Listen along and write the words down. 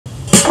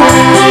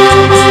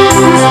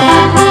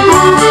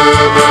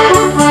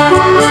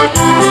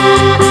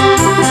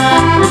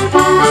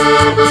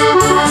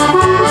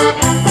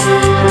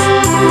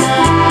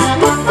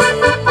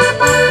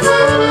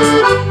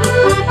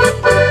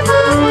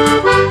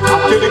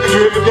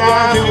trip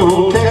down to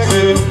old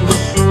Texas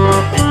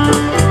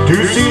to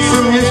see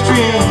some history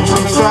and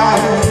some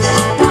sights.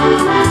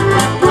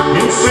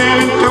 In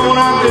San Antone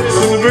I did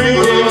some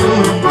drinking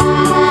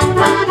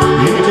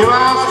until I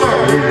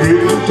started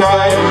getting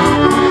tired.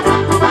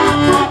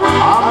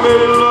 I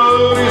met a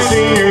lovely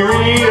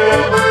senorita,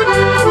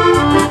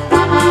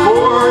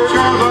 for her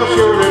charms I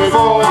sure did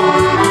fall.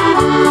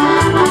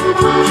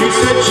 She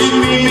said she'd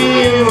meet me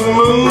in the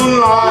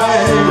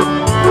moonlight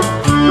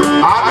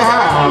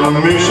on a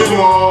mission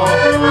wall. I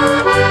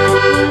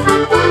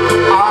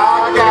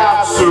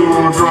got so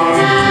drunk,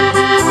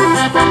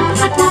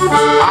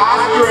 I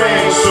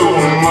drank so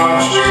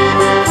much,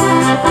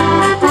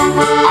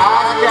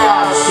 I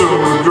got so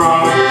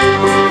drunk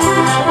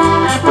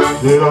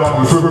that I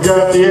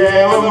forgot the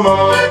Alamo.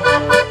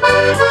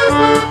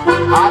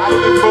 I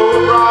took a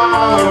boat ride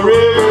on the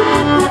river.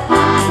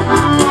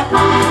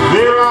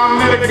 There I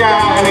met a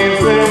guy named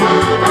Slim.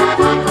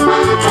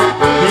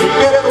 He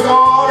said the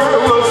water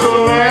was so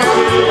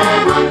nasty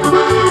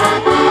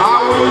I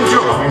wouldn't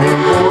join him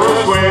for a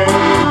swim.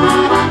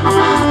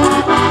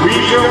 We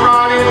jumped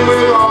right in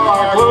with all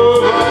our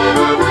clothes on,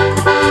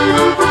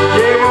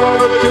 gave all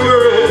the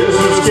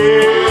tourists a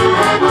scare.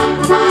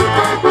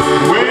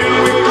 When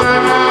we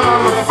climbed out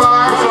on the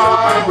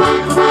fireside,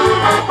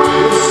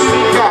 the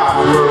city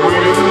cops were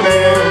waiting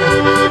there.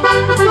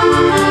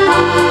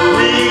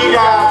 We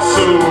got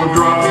so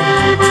drunk,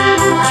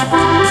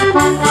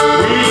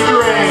 we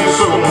drank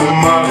so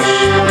much,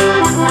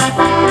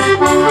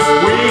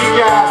 we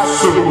got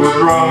so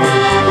drunk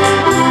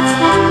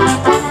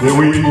that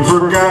we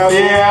forgot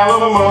the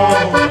Alamo.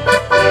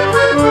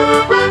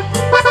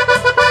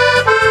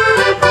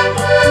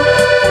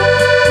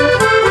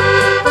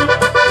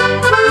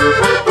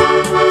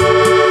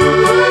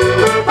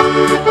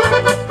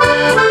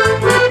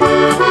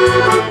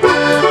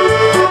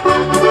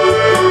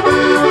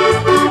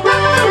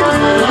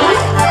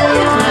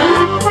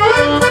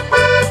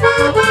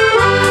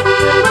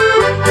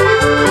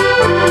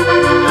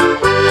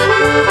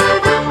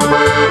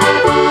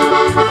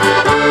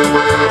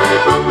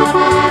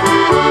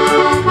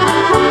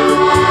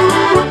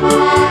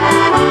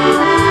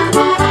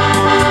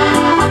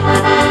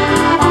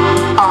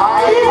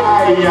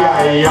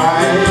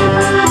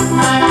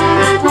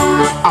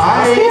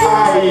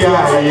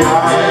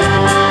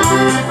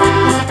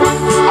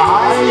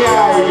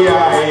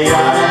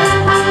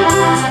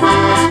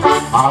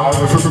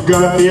 I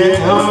forgot the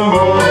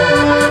Alamo.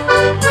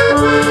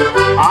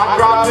 I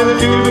dropped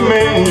into the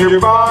manger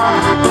bar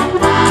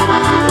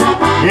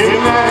in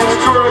that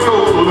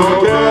historical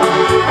hotel.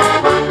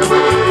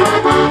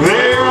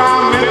 There I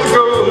met the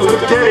ghost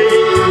of Teddy,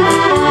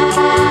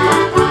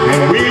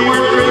 and we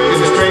were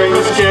drinking straight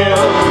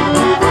mezcal.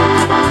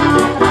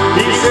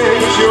 He said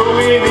he'd show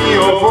me the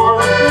old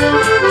fort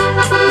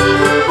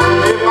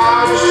if I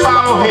just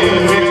saw him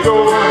next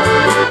door.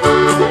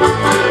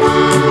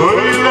 But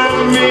he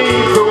left me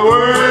the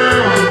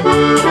worm,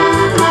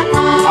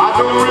 I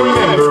don't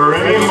remember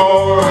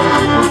anymore.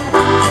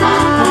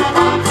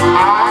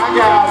 I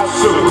got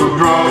so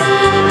drunk,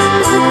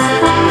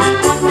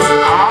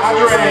 I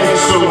drank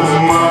so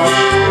much,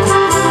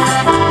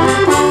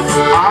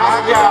 I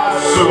got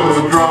so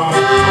drunk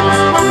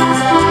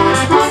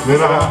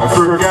that I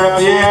forgot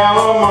the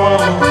Alamo.